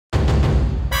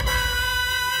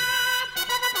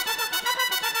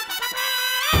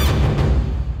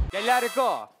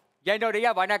எல்லாருக்கும் என்னுடைய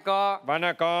வணக்கம்.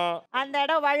 வணக்கம். அந்த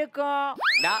இடம் வழுக்கும்.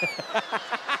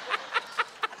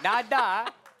 நான் தான்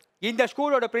இந்த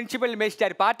ஸ்கூலோட பிரின்சிபல்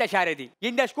மிஸ்டர் பார்த்தசாரதி.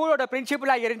 இந்த ஸ்கூலோட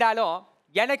பிரின்சிபலா இருந்தாலும்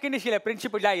எனக்குன்னு சில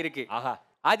பிரின்சிபல் இருக்கு.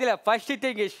 அதுல first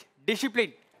thing is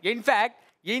discipline. In fact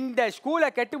இந்த ஸ்கூலை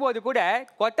கட்டும்போது கூட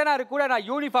கொத்தனாரு கூட நான்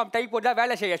யூனிஃபார்ம் டைப் போட்டு தான்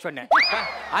வேலை செய்ய சொன்னேன்.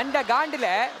 அந்த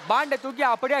காண்டில் பாண்டை தூக்கி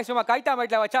அப்படியே சும்மா கைத்தா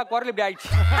மைட்டில் வச்சா குரல் இப்படி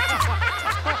ஆயிடுச்சு.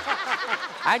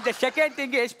 And the second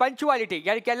thing is punctuality.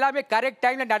 எனக்கு எல்லாமே கரெக்ட்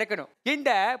டைம்ல நடக்கணும். இந்த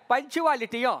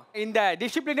பஞ்சுவாலிட்டியும் இந்த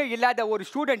டிசிப்ளினும் இல்லாத ஒரு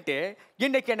ஸ்டூடெண்ட்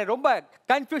இன்னைக்கு என்ன ரொம்ப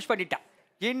கன்ஃபியூஸ் பண்ணிட்டான்.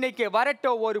 இன்னைக்கு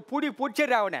வரட்டும் ஒரு புடி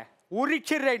புடிச்சிடுறேன், அவனை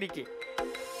உரிச்சிடுறேன் இன்னைக்கு.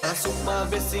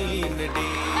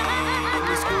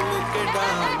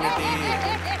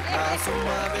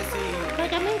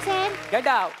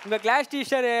 ஏண்டா உங்க கிளாஸ்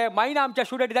டீச்சர் மைனா அம்சா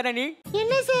ஸ்டூடெண்ட் தானே நீ?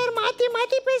 என்ன சார் மாத்தி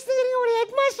மாத்தி பேசுறீங்க? ஒரு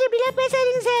ஹெட் மாஸ்டர் இப்படி எல்லாம்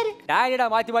பேசாதீங்க சார். நான் என்னடா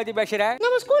மாத்தி மாத்தி பேசுறேன்?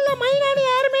 நம்ம ஸ்கூல்ல மைனான்னு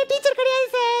யாருமே டீச்சர் கிடையாது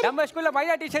சார். நம்ம ஸ்கூல்ல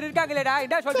மைனா டீச்சர் இருக்காங்களேடா,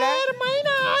 என்ன சொல்ற? சார்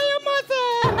மைனா ஆயம்மா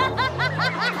சார்.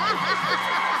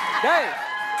 டேய்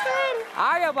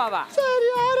ஆயம்மாவா? சார்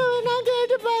யாரோ வேணா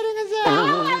கேட்டு பாருங்க சார்.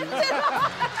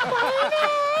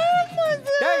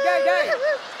 டேய் டேய் டேய்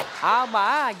ஆமா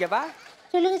இங்க வா.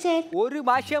 சொல்லுங்க சார். ஒரு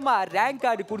மாசமா ரேங்க்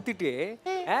கார்டு கொடுத்துட்டு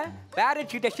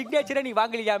பேரண்ட்ஸ் கிட்ட சிக்னேச்சரை நீ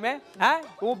வாங்கலையாமே?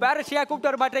 உன் பேரண்ட்ஸ் ஏன் கூப்பிட்டு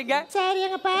வர மாட்டீங்க? சார்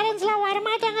எங்க பேரண்ட்ஸ்லாம் வர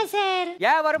மாட்டாங்க சார்.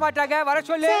 ஏன் வர மாட்டாங்க? வர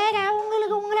சொல்லு. சார்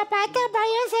அவங்களுக்கு உங்களை பார்த்தா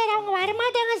பயம் சார், அவங்க வர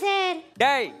மாட்டாங்க சார்.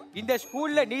 டேய் இந்த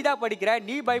ஸ்கூல்ல நீ தான் படிக்கிற,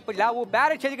 நீ பயப்படலாம், உன்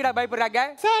பேரண்ட்ஸ் எதுக்குடா பயப்படுறாங்க?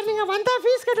 சார் நீங்க வந்தா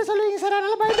ஃபீஸ் கட்ட சொல்லுவீங்க சார்,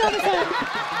 அதனால பயப்படுவாங்க சார்.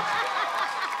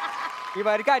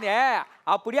 இவன் இருக்கானே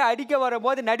அப்படியே அடிக்க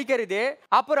வரும்போது நடிக்கிறது,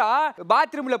 அப்புறம்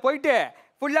பாத்ரூம்ல போயிட்டு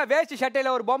ஃபுல்லா வேஸ்ட்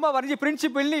சட்டையில ஒரு பொம்மை வரைஞ்சி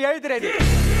பிரின்சிபல்னு எழுதுறது.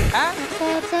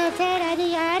 சார் சார் சார் அது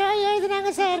யாரோ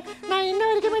எழுதுனாங்க சார். நான் இன்ன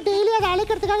வரைக்குமே டெய்லி அதை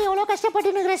அழிக்கிறதுக்காக எவ்வளோ கஷ்டப்பட்டு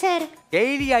இருக்கிறேன் சார்.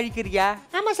 டெய்லி அழிக்கிறியா?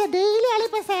 ஆமாம் சார் டெய்லி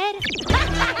அழிப்பேன் சார்.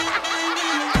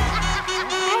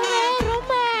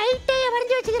 ரொம்ப ஹைட்டையை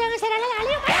வரைஞ்சி வச்சுக்கிறாங்க சார், அதனால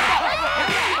அழிய.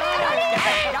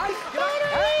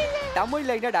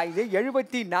 தமிழ்ல என்னடா இது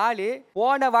 74,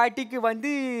 போன வாட்டிக்கு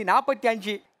வந்து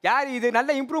 45. யார் இது? நல்ல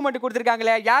இம்ப்ரூவ்மெண்ட்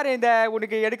கொடுத்துருக்காங்களே. யார் இந்த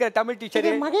உனக்கு எடுக்கிற தமிழ் டீச்சர்?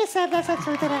 மகேஷ் சார் தான் சார்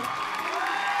சொல்லித்தரார்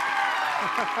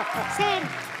சார்.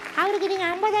 அவருக்கு நீங்க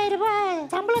 50,000 ரூபாய்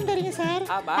சம்பளம் தரீங்க சார்,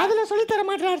 அதுல சொல்லி தர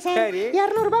மாட்டாரு சார்.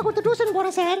 200 ரூபாய் கொடுத்து டியூஷன்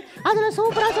போறேன் சார், அதுல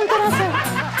சூப்பரா சொல்லி தரார் சார்.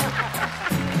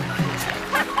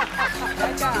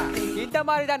 இந்த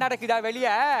மாதிரி தான் நடக்குதா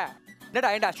வெளியே? என்னடா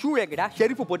ஏண்டா ஷூ எங்கடா?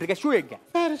 செருப்பு போட்டிருக்க, ஷூ எங்க?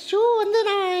 சார் ஷூ வந்து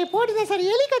நான் போட்டுட்டேன் சார்,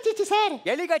 எலி கச்சிச்சு சார்.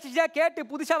 எலி கச்சிச்சா கேட்டு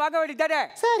புதுசா வாங்க வேண்டியதானே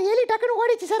சார்? எலி டக்குன்னு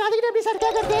ஓடிச்சு சார், அதுக்கிட்ட எப்படி சார்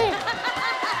கேட்கறது?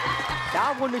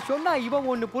 நான் ஒன்று சொன்னா இவன்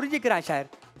ஒன்று புரிஞ்சுக்கிறான் சார்.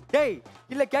 டேய்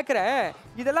இல்ல கேட்குறேன்,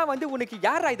 இதெல்லாம் வந்து உனக்கு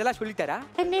யாரா இதெல்லாம் சொல்லித்தரா?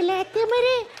 என்னல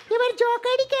திமிரு, இவர்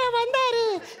ஜோக் அடிக்க வந்தாரு,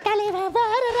 தலைவர்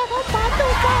வாரரவ பாத்து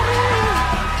உட்காரு.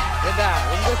 ஏண்டா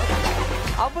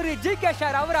அவரு ஜிகே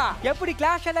சார், அவரா எப்படி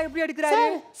கிளாஸ் எல்லாம் எப்படி எடுக்கிறாரு?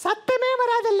 சத்தமே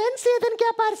வராத லென்ஸ் எதுன்னு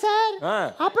கேட்பார் சார்,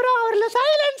 அப்புறம் அவர்ல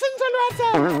சைலன்ஸ்னு சொல்லுவார்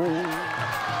சார்.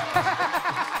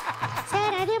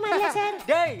 சார் அதே மாதிரி சார்.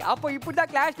 டேய் அப்போ இப்படி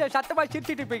தான் கிளாஸ்ல சத்தமா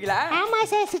சிரிச்சிட்டு இருப்பீங்களா? ஆமா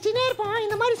சார் சிரிச்சிட்டே இருப்போம்,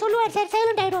 இந்த மாதிரி சொல்லுவார் சார்,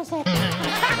 சைலண்ட் ஆயிடும் சார்.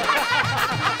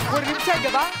 ஒரு நிமிஷம்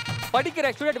இங்க வா. படிக்கிற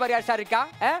ஸ்டூடெண்ட் மாதிரி யார் சார் இருக்கா?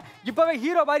 இப்பவே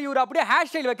ஹீரோ மாதிரி இவரு அப்படியே ஹேர்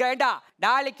ஸ்டைல் வைக்கிறேன்டா.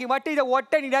 நாளைக்கு மட்டும் இதை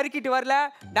ஒட்ட நீ நறுக்கிட்டு வரல,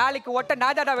 நாளைக்கு ஒட்ட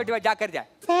நான் தாடா வெட்டுவேன், ஜாக்கிரதை.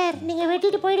 சார் நீங்க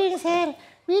வெட்டிட்டு போயிடுவீங்க சார்.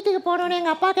 வீட்டுக்கு போனோன்னு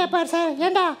எங்க அப்பா கேட்பார் சார்,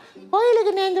 ஏண்டா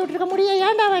கோயிலுக்கு நேர்ந்து விட்டுருக்க முடிய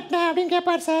ஏண்டா வெட்டினேன் அப்படின்னு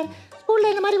கேட்பார் சார்.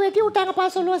 ஸ்கூல்ல இந்த மாதிரி வெட்டி விட்டாங்கப்பா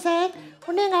சொல்லுவோம் சார்.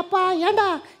 உடனே எங்க அப்பா, ஏண்டா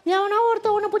எவனா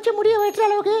ஒருத்த உன்னை பிடிச்சி முடிய வெட்டுற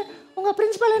அளவுக்கு உங்க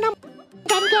பிரின்சிபல் என்ன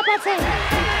கேட்பார் சார்.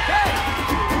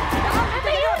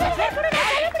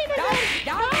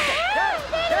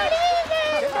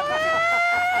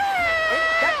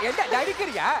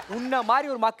 நடிக்கிறியா? உன்ன மாதிரி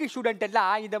ஒரு மக்கள் ஸ்டூடெண்ட்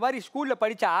எல்லாம் இந்த மாதிரி ஸ்கூல்ல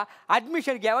படிச்சா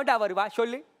அட்மிஷனுக்கு எவன்டா வருவா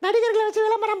சொல்லு? நடிகர்களை வச்சு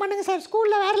விளம்பரம் பண்ணுங்க சார்,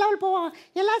 ஸ்கூல்ல வேற லெவல் போவோம்,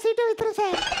 எல்லா சீட்டும் வித்துரும்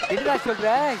சார். என்னடா சொல்ற?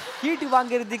 சீட்டு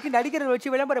வாங்குறதுக்கு நடிகர்களை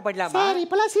வச்சு விளம்பரம் பண்ணலாமா சார்?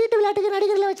 இப்பெல்லாம் சீட்டு விளையாட்டுக்கு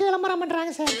நடிகர்களை வச்சு விளம்பரம்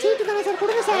பண்றாங்க சார். சீட்டு தானே சார்,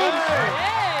 கொடுங்க சார்.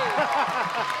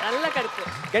 நல்ல கருத்து.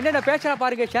 என்னென்ன பேசுறா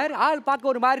பாருங்க சார், ஆள்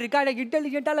பார்க்க ஒரு மாதிரி இருக்கா,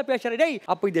 இன்டெலிஜென்ட்டால பேசுற. டேய்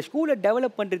அப்ப இந்த ஸ்கூலை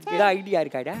டெவலப் பண்றதுக்கு ஏதாவது ஐடியா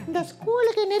இருக்காடா? இந்த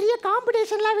ஸ்கூலுக்கு நிறைய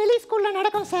காம்படிஷன்லாம் வெளி ஸ்கூல்ல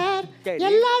நடக்கும் சார்.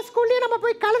 எல்லா ஸ்கூல்லயும் நம்ம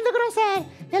போய் கலந்துக்கிறோம் சார்.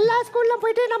 எல்லா ஸ்கூல்ல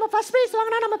போயிட்டு நம்ம ஃபர்ஸ்ட் பிரைஸ்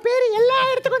வாங்கினா நம்ம பேரு எல்லா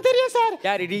இடத்துக்கும் தெரியும் சார்.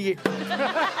 யாரு நீ?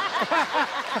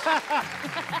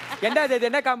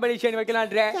 என்ன காம்படிஷன்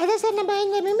வைக்கலாம்ன்ற? அதான் சார் நம்ம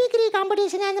இந்த மிமிக்ரி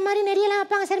காம்படிஷன் அந்த மாதிரி நிறையலாம்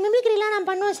வைப்பாங்க சார். மிமிக்ரிலாம் நான்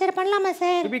பண்ணுவேன் சார், பண்ணலாமா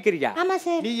சார்? மிமிக்ரியா? ஆமா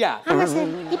சார். நீயா? ஆமா சார்.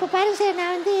 இப்போ பாருங்க சார்,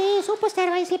 நான் வந்து சூப்பர்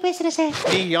ஸ்டார் வாய்ஸ்ல பேசுறேன் சார்.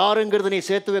 நீ யாருங்கிறது நீ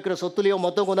சேர்த்து வைக்கிற சொத்துலயோ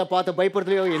மொத்தம் தான் பார்த்து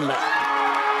பயப்படுறதுலயோ இல்லை.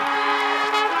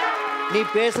 நீ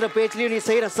பேசுற பேச்சுலயும் நீ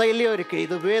செய்யற செயலையும் இருக்கு.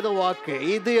 இது வேத வாக்கு.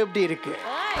 இது எப்படி இருக்கு?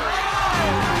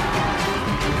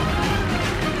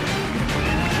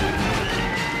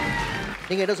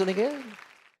 நீங்கள் என்ன சொன்னீங்க?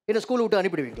 என்ன ஸ்கூல் விட்டு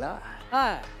அனுப்பிடுவீங்களா? ஆ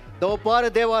தோ பாரு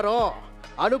தேவாரம்,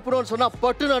 அனுப்புறோம்னு சொன்னா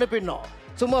பட்டுன்னு அனுப்பிடணும்,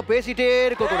 சும்மா பேசிட்டே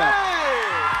இருக்கக்கூடாது.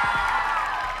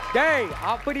 டேய்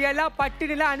அப்படியெல்லாம்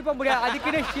பட்டுலாம் அனுப்ப முடியாது,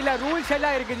 அதுக்குன்னு சில ரூல்ஸ்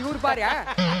எல்லாம் இருக்குது. இவரு பாரு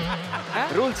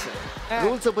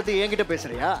ரூல்ஸை பற்றி என்கிட்ட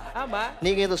பேசுறியா? ஆமா.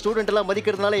 நீங்கள் இந்த ஸ்டூடெண்ட் எல்லாம்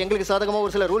மதிக்கிறதுனால எங்களுக்கு சாதகமாக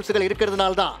ஒரு சில ரூல்ஸுகள்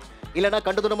இருக்கிறதுனால தான், இல்லைன்னா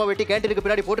கண்டுதுனமாக வெட்டி கேண்டீனுக்கு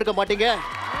பின்னாடி போட்டிருக்க மாட்டீங்க.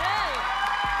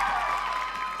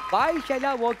 வாய்ஸ்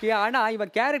எல்லாம் ஓகே, ஆனா இவன்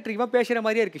கேரக்டர் இவன் பேசுற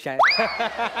மாதிரியே இருக்கு சார்.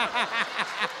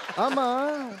 ஆமா,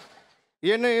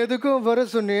 என்ன எதுக்கும் வர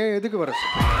சொன்னியே, எதுக்கு வர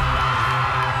சொன்ன?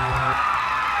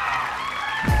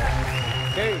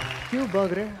 டேய் கியூ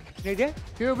பாக்குற? இது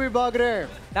கியூ பி பாக்குற?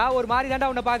 நான் ஒரு மாதிரி தாண்டா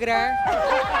உன்னை பாக்குறேன்.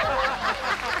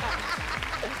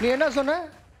 நீ என்ன சொன்ன?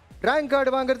 ரேங்க்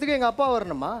கார்டு வாங்குறதுக்கு எங்க அப்பா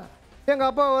வரணுமா? எங்க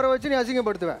அப்பா வர வச்சு நீ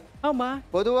அசிங்கப்படுத்துவேன். ஆமா,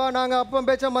 பொதுவா நாங்க அப்பன்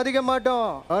பேச்ச மதிக்க மாட்டோம்,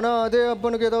 ஆனா அதே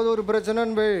அப்பனுக்கு ஏதாவது ஒரு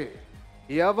பிரச்சனைன்னு போய்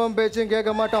எவன் பேச்சும்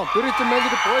கேட்க மாட்டோம், பிரிச்சு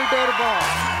மேய்ச்சிட்டு போயிட்டே இருப்போம்.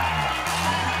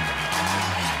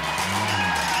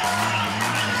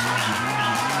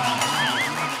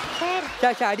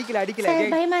 சார் அடிக்கல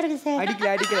சார் பயமா இருக்கு சார்.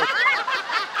 அடிக்கல.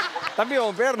 தம்பி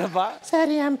உன் பேர் என்னப்பா?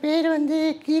 சார் என் பேர் வந்து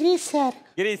Girish sir.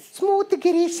 Girish. Smooth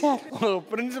Girish sir.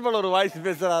 Principal ஒரு வாய்ஸ்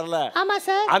பேசுறாருல, ஆமா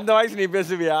சார். அந்த வாய்ஸ் நீ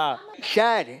பேசுவியா?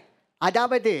 சார்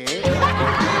அதாவது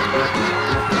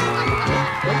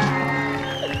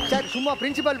சார் சும்மா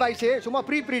பிரின்சிபல் வாய்ஸ், சும்மா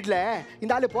ப்ரீ பீரியட்ல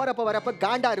இந்த ஆளு போறப்ப வரப்ப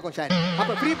காண்டா இருக்கும் சார்.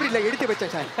 அப்ப ப்ரீ பீரியட்ல எடுத்து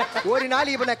வச்சேன் சார். ஒரு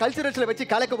நாள் இவனை கல்ச்சுரல்ஸ்ல வச்சு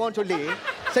கலக்குவோம்னு சொல்லி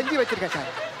செஞ்சு வச்சிருக்கேன் சார்.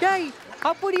 டேய்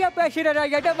அப்படியே பேசுறா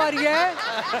எட்ட பாருங்க.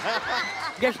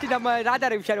 கெஸ்ட் நம்ம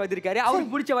ராதாரவி சார் வந்திருக்காரு,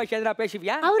 அவருக்கு பிடிச்ச வாய்ஸ் எதனா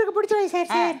பேசுவியா? அவருக்கு பிடிச்ச வாய்ஸ் சார்.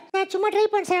 சார் நான் சும்மா ட்ரை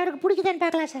பண்ணேன் சார், அவருக்கு பிடிக்குதான்னு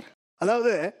பார்க்கலாம் சார்.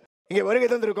 அதாவது இங்கே வருகை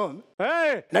தந்திருக்கோம்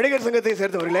நடிகர் சங்கத்தை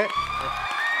சேர்ந்தவர்களே,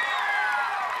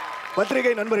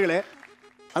 பத்திரிகை நண்பர்களே,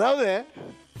 அதாவது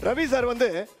ரவி சார் வந்து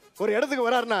ஒரு இடத்துக்கு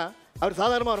வராருன்னா அவர்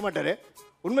சாதாரணமாக வரமாட்டார்.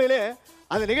 உண்மையிலே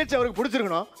அந்த நிகழ்ச்சி அவருக்கு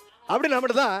பிடிச்சிருக்கணும், அப்படி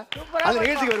நம்மகிட்ட தான் அந்த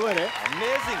நிகழ்ச்சிக்கு வருவார்.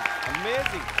 Amazing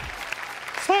amazing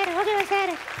sir. Okay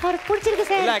sir, அவருக்கு பிடிச்சிருக்கு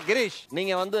சார். இல்ல கிரீஷ்,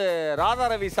 நீங்க வந்து ராதா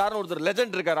ரவி சார்னு ஒருத்தர்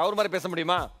லெஜெண்ட் இருக்காரு, அவர் மாதிரி பேச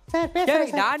முடியுமா? சார்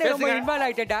பேசுறேன் சார். நானே ரொம்ப இன்வால்வ்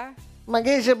ஆயிட்டேன்டா.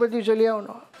 மகேஷை பற்றி சொல்லி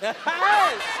ஆகணும்.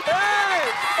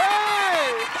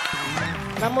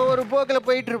 நம்ம ஒரு போக்கில்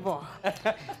போயிட்டு இருப்போம்,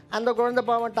 அந்த குழந்தை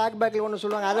பாவம் டாக் பேக்கில் ஒன்று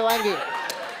சொல்லுவாங்க, அதை வாங்கி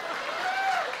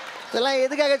இதெல்லாம்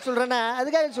எதுக்காக சொல்கிறேன்னா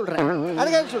அதுக்காக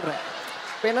சொல்கிறேன்.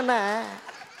 இப்போ என்னென்னா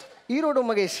ஈரோடு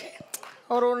மகேஷ்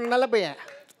அவர் ஒரு நல்ல பையன்,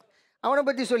 அவனை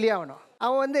பற்றி சொல்லி ஆகணும்.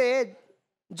 அவன் வந்து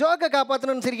ஜோக்கை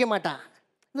காப்பாற்றணும்னு சிரிக்க மாட்டான்,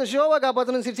 இந்த ஷோவை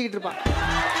காப்பாற்றணும்னு சிரிச்சுக்கிட்டு இருப்பான்.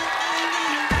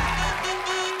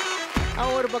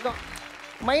 அவன் ஒரு பக்கம்.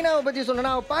 மைனாவை பற்றி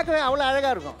சொன்னா அவள் பார்க்கவே அவ்வளோ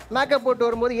அழகாக இருக்கும். மேக்கப் போட்டு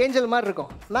வரும்போது ஏஞ்சல் மாதிரி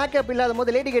இருக்கும், மேக்கப் இல்லாத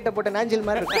போது லேடி கேட்ட போட்ட ஆஞ்சல்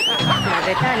மாதிரி இருக்கும்.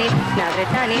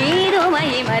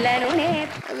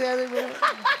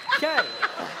 சார்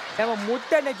நம்ம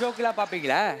முத்தண்ண ஜோக்கெல்லாம்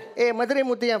பாப்பீங்களா? மதுரை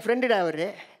முத்து என் ஃப்ரெண்டுடா அவரு,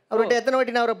 அவர்கிட்ட எத்தனை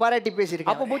வாட்டி நான் அவரை பாராட்டி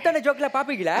பேசியிருக்கேன். அப்போ முத்தண்ண ஜோக்கெல்லாம்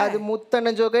பாப்பீங்களா? அது முத்தண்ண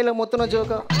ஜோக்கோ இல்லை முத்தன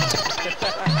ஜோக்கோ,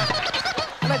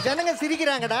 ஆனால் ஜனங்க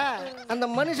சிரிக்கிறாங்கடா. அந்த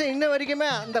மனுஷன் இன்ன வரைக்குமே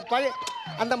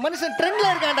அந்த மனுஷன் ட்ரெண்ட்ல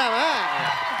இருக்கான்டா அவன்.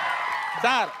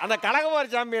 சார் அந்த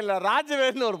கலக்கபோர் சாம்பியன்ல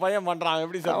ராஜவேல்னு ஒரு பையன் பண்றான்,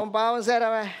 எப்படி சார்? அவன் பாவம் சார்,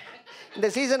 அவன் இந்த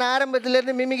சீசன்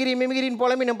ஆரம்பத்துலேருந்து மிமிகிரின்னு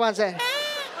புலம்பி நிற்பான் சார்.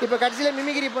 இப்போ கடைசியில்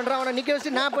மிமிகிரி பண்ணுறான், அவனை நிற்க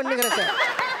வச்சு நான் பண்ணுகிறேன் சார்.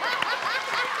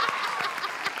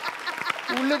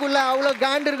 உள்ளுக்குள்ள அவ்வளோ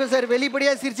காண்டு இருக்கும் சார்,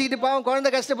 வெளிப்படையாக சிரிச்சுக்கிட்டு பாவம் குழந்தை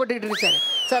கஷ்டப்பட்டுக்கிட்டு இருக்கு சார்.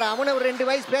 சார் அவனை ஒரு 2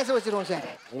 வயசு பேச வச்சிருவோம் சார்.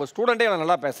 உங்க ஸ்டூடெண்டே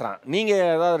நல்லா பேசுறான், நீங்க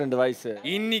ஏதாவது 2 வயசு.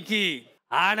 இன்னைக்கு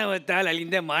ஆணவத்தால்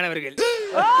அழிந்த மாணவர்கள்.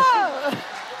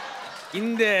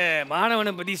 இந்த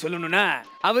மாணவனை பத்தி சொல்லணும்னா,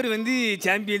 அவர் வந்து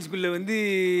சாம்பியன் ஸ்கூல்ல வந்து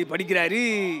படிக்கிறாரு.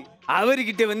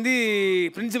 அவர்கிட்ட வந்து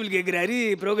பிரின்சிபல் கேட்குறாரு,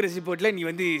 ப்ரோக்ரஸ் ரிப்போர்ட்ல நீ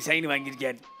வந்து சைன்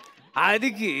வாங்கியிருக்காரு.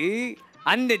 அதுக்கு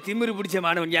அந்த திமிரு பிடிச்ச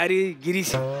மாணவன் யாரு?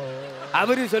 கிரீஷ்.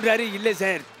 அவரு சொல்றாரு, இல்லை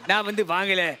சார் நான் வந்து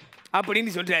வாங்கலை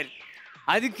அப்படின்னு சொல்றாரு.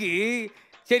 அதுக்கு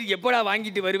சரி எப்போடா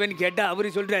வாங்கிட்டு வருவேன்னு கேட்டா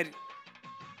அவரு சொல்றாரு,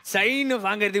 சைன்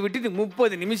வாங்கறதை விட்டுட்டு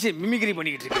 30 நிமிஷம் மிமிக்ரி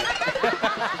பண்ணிக்கிட்டு இருக்காரு.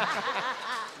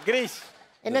 கிரீஷ்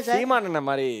என்ன சார்? சீமான் என்ன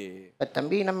மாதிரி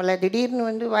தம்பி நம்மளை திடீர்னு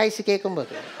வந்து வாய்ஸ்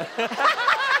கேட்கும்போது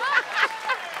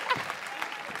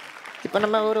இப்போ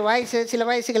நம்ம ஒரு வாய்ஸ் சில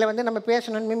வாய்ஸுகளை வந்து நம்ம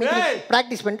பேசணும்னு மிமிக்ரி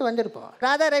ப்ராக்டிஸ் பண்ணிட்டு வந்திருப்போம்.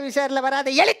 ராதா ரவி சாரில் வராத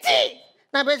எழுச்சி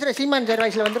நான் பேசுகிற சீமான் சார்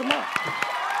வாய்ஸில் வந்துருமோ?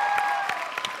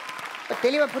 இப்போ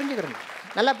தெளிவாக புரிஞ்சுக்கிறேன்,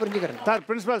 நல்லா புரிஞ்சுக்கிறேன் சார்.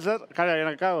 பிரின்சிபல் சார்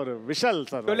எனக்கா ஒரு விஷால்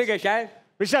சார். சொல்லுங்க சார்.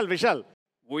 விஷால்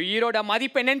உயிரோட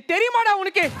மதிப்பு என்னன்னு தெரியுமாடா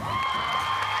உனக்கு?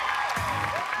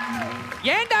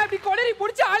 ஏன்டா அப்படி கொடரி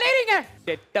புடிச்சு அலையறீங்க?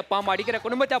 செத்த பாம்பு அடிக்கிற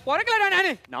குடும்பத்தை பிறக்கலடா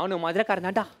நானும் மதுரைக்காரன்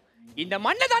தான்டா, இந்த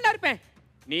மண்ணை தாண்டா இருப்பேன்.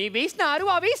 நீ வீசின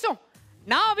அருவா வீசும்,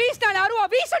 நான் வீசின அருவா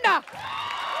வீசும்டா.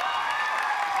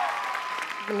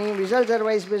 நீ விஷால் சார்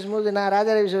வாய்ஸ் பேசும்போது நான்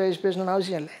ராஜா ரவி சார் வாய்ஸ் பேசணும்னு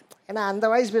அவசியம் இல்லை. ஏன்னா அந்த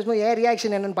வாய்ஸ் பேசும்போது ஏன்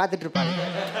ரியாக்ஷன் என்னன்னு பார்த்துட்டு இருப்பாங்க.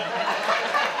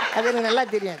 அது எனக்கு நல்லா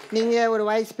தெரியும். நீங்கள் ஒரு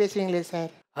வாய்ஸ் பேசுவீங்களே சார்.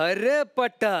 அரே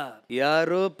பட்டா,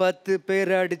 யாரோ 10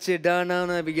 பேர் அடிச்சு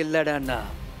டானான இல்லடாண்ணா,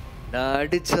 நான்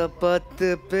அடிச்ச 10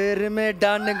 பேருமே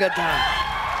டானுங்க தான்.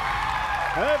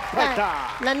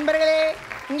 நண்பர்களே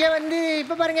இங்கே வந்து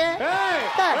இப்போ பாருங்க,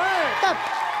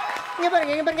 இங்கே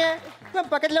பாருங்க, இங்கே பாருங்க, இப்போ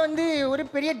பக்கத்தில் வந்து ஒரு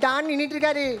பெரிய டான் நின்றுட்டு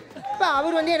இருக்காரு. இப்போ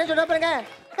அவர் வந்து என்ன சொல்ற பாருங்க,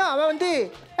 அவன் வந்து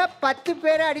 10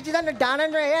 பேரை அடிச்சு தான் டானு.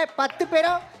 10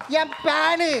 பேரும் என்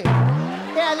பேனு,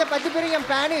 அதில் 10 பேரும் என்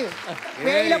பேனு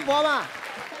வெயில போவான்.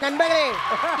 நண்பர்களே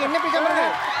என்ன பேச பாருங்க.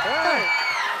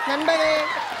 நண்பர்களே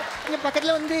இங்க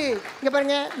பக்கத்துல வந்து இங்க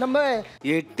பாருங்க, நம்ம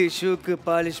 8 ஷூக்கு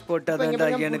பாலிஷ் போட்டாதான்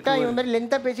எனக்கு இவன் மாதிரி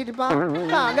லென்த்தா பேசிட்டு இருப்பான்.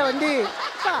 அங்க வந்து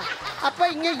அப்ப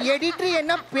இங்க எடிட்டர்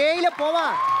என்ன பேயில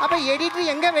போவான். அப்ப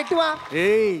எடிட்டர் எங்க வெட்டுவான்?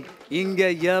 ஏய், இங்க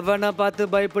எவனை பார்த்து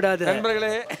பயப்படாத.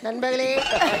 நண்பர்களே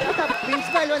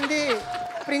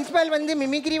பிரின்சிபால் வந்து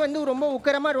மிமிக்ரி வந்து ரொம்ப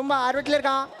உக்கரமா ரொம்ப ஆர்வத்தில்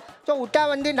இருக்கான். ஸோ விட்டா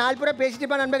வந்து 4 புறம் பேசிட்டு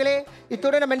இருப்பான். நண்பர்களே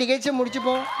இதோட நம்ம நிகழ்ச்சியை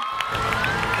முடிச்சுப்போம்.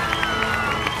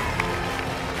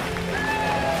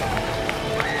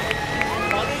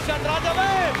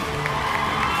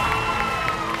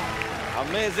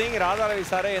 அமேசிங். ராதாரவி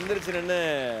சாரே எந்திரிச்சு நின்று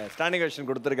ஸ்டாண்டிங் கொஸ்டின்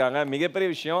கொடுத்துருக்காங்க. மிகப்பெரிய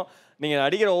விஷயம். நீங்கள்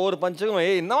அடிக்கிற ஒவ்வொரு பஞ்சுக்கும்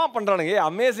என்னவா பண்ணுறானுங்க,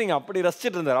 அமேசிங். அப்படி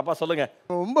ரசிச்சுட்டு இருந்தார். அப்பா சொல்லுங்க.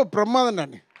 ரொம்ப பிரமாதம்.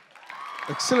 நான்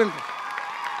எக்ஸலண்ட்.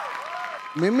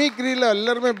 மிமிக்ரியில்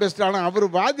எல்லாருமே பெஸ்ட். ஆனால் அவர்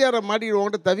வாத்தியாரை மாட்டிக்கிட்டு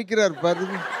உங்கள்கிட்ட தவிக்கிறார்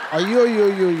பாருங்க. ஐயோ ஐயோ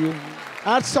ஐயோ ஐயோ.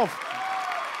 ஆர்ட்ஸ் ஆஃப்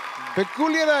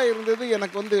பெக்குலியராக இருந்தது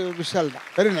எனக்கு வந்து விஷால் தான்.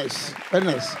 Very nice, very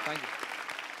nice.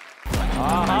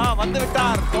 ஆஹா, வந்து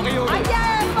விட்டார் தொகையோடு.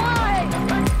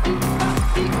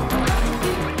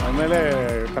 உண்மையிலே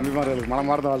தம்பிமார்களுக்கு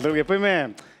மனமார்ந்த வாழ்த்துக்கள். எப்பயுமே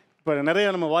இப்போ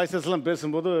நிறைய நம்ம வாய்ஸஸ்லாம்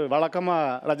பேசும்போது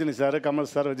வழக்கமாக Rajini sir, Kamal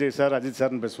sir, Vijay sir, Ajith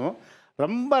சார்னு பேசுவோம்.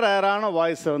 ரொம்ப ரேரான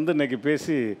வாய்ஸை வந்து இன்னைக்கு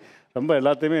பேசி ரொம்ப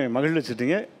எல்லாத்தையுமே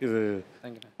மகிழ்ச்சிட்டீங்க. இது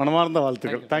மனமார்ந்த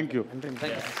வாழ்த்துக்கள். தேங்க்யூ.